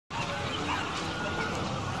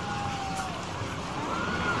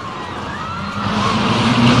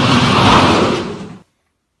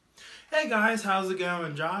guys, how's it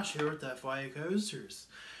going? Josh here with the Fye Coasters.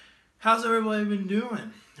 How's everybody been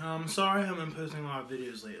doing? Sorry I haven't been posting a lot of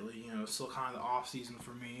videos lately. You know, it's still kind of the off season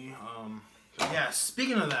for me. But yeah,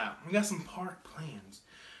 speaking of that, we got some park plans.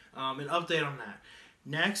 An update on that.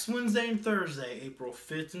 Next Wednesday and Thursday, April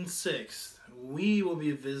 5th and 6th, we will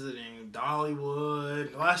be visiting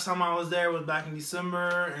Dollywood. The last time I was there was back in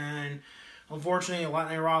December, and unfortunately,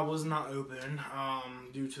 Lightning Rod was not open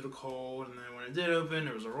due to the cold. And then when it did open,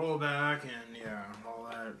 there was a rollback, and yeah, all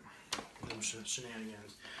that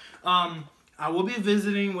shenanigans. I will be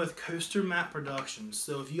visiting with Coaster Matt Productions.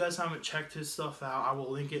 So if you guys haven't checked his stuff out, I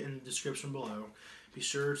will link it in the description below. Be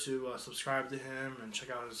sure to subscribe to him and check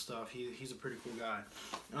out his stuff. He's a pretty cool guy.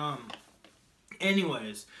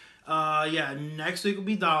 Anyways, yeah, next week will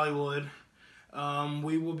be Dollywood.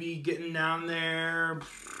 We will be getting down there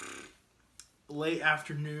late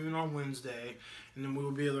afternoon on Wednesday, and then we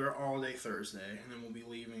will be there all day Thursday, and then we'll be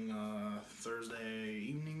leaving Thursday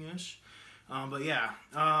evening-ish. But yeah,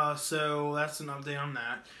 so that's an update on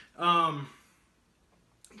that.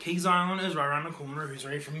 Kings Island is right around the corner. Who's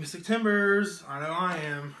ready for Mystic Timbers? I know I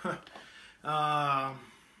am.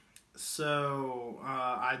 So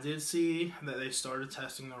I did see that they started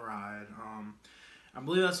testing the ride. I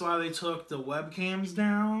believe that's why they took the webcams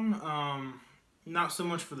down. Not so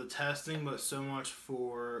much for the testing, but so much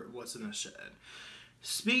for what's in the shed.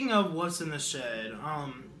 Speaking of what's in the shed,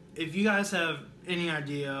 if you guys have any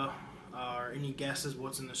idea or any guesses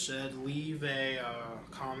what's in the shed, leave a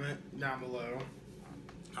comment down below.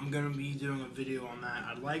 I'm going to be doing a video on that.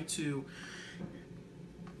 I'd like to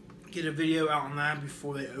get a video out on that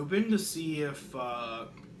before they open to see if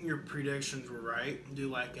your predictions were right. Do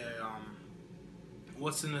like a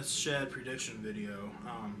what's in the shed prediction video.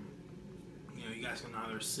 You know, you guys can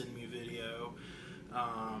either send me a video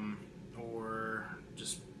or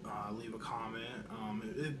just leave a comment.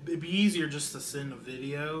 It'd be easier just to send a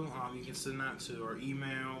video. You can send that to our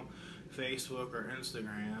email, Facebook, or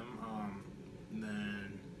Instagram. And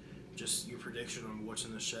then just your prediction on what's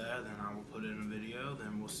in the shed, then I will put it in a video,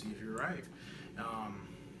 then we'll see if you're right.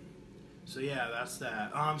 So yeah, that's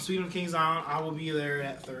that. Speaking of Kings Island, I will be there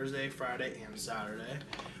at Thursday, Friday, and Saturday.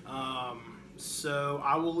 So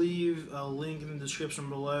I will leave a link in the description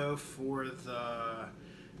below for the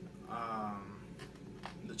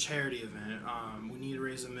charity event. We need to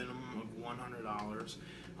raise a minimum of $100.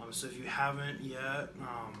 So if you haven't yet,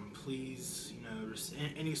 please, you know, just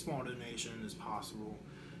any small donation is possible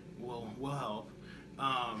will help.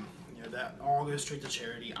 You know, that all goes straight to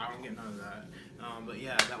charity. I don't get none of that. But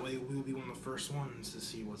yeah, that way we will be one of the first ones to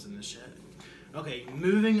see what's in the shed. Okay,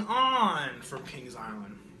 moving on from Kings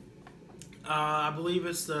Island. I believe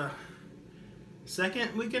it's the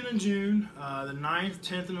second weekend in June, the 9th,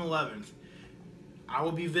 10th, and 11th. I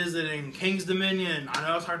will be visiting King's Dominion. I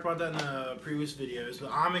know I talked about that in the previous videos, but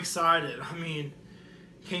I'm excited. I mean,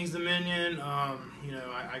 King's Dominion, you know,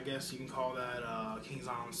 I guess you can call that Kings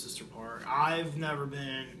Island's sister park. I've never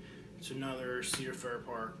been to another Cedar Fair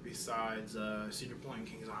park besides Cedar Point and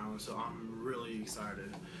Kings Island, so I'm really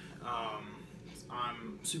excited.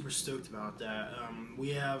 I'm super stoked about that. We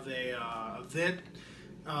have a event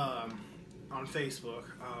on Facebook.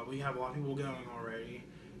 We have a lot of people going already.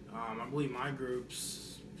 I believe my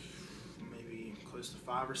group's maybe close to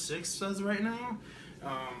 5 or 6 as of right now.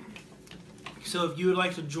 So if you would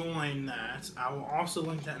like to join that, I will also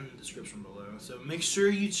link that in the description below. So make sure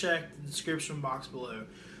you check the description box below.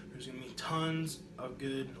 There's going to be tons of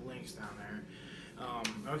good links down there.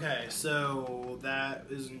 Okay, so that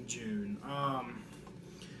is in June.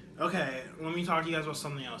 Okay, let me talk to you guys about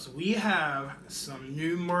something else. We have some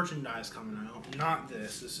new merchandise coming out. Not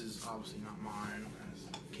this. This is obviously not mine.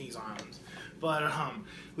 Kings Island. But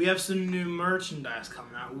we have some new merchandise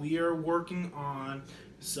coming out. We are working on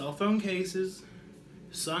cell phone cases,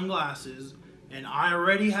 sunglasses, and I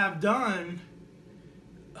already have done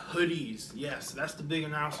hoodies. Yes, that's the big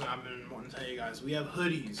announcement I've been wanting to tell you guys. We have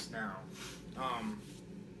hoodies now.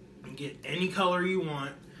 You can get any color you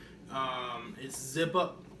want. It's zip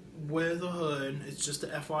up with a hood. It's just the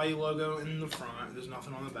FYE logo in the front. There's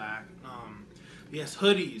nothing on the back. Yes,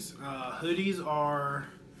 hoodies. Hoodies are,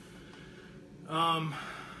 I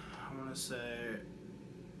want to say,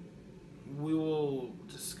 we will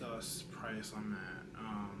discuss price on that.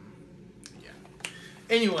 Yeah.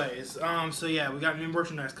 Anyways, so yeah, we got new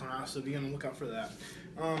merchandise coming out, so be on the lookout for that.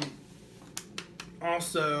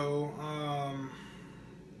 Also,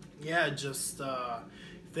 yeah, just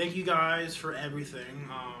thank you guys for everything.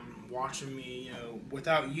 Watching me, you know,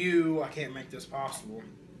 without you, I can't make this possible.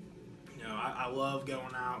 You know, I love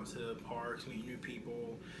going out to parks, meeting new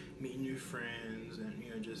people, meeting new friends, and,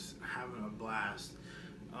 you know, just having a blast.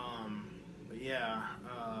 But yeah,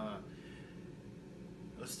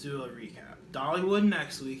 let's do a recap. Dollywood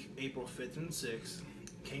next week, April 5th and 6th.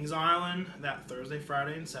 Kings Island that Thursday,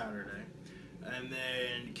 Friday, and Saturday. And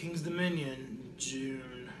then Kings Dominion,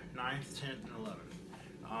 June 9th, 10th, and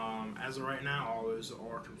 11th. As of right now, all those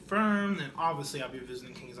are confirmed. And obviously, I'll be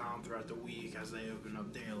visiting Kings Island throughout the week as they open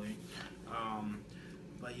up daily.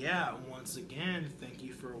 But yeah, once again, thank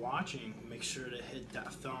you for watching. Make sure to hit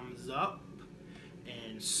that thumbs up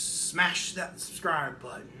and smash that subscribe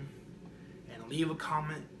button and leave a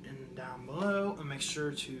comment down below, and make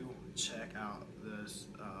sure to check out this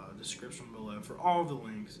description below for all the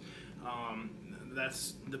links.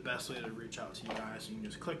 That's the best way to reach out to you guys. You can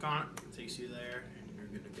just click on it, it takes you there, and you're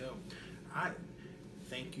good to go. Alright,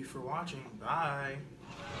 thank you for watching. Bye.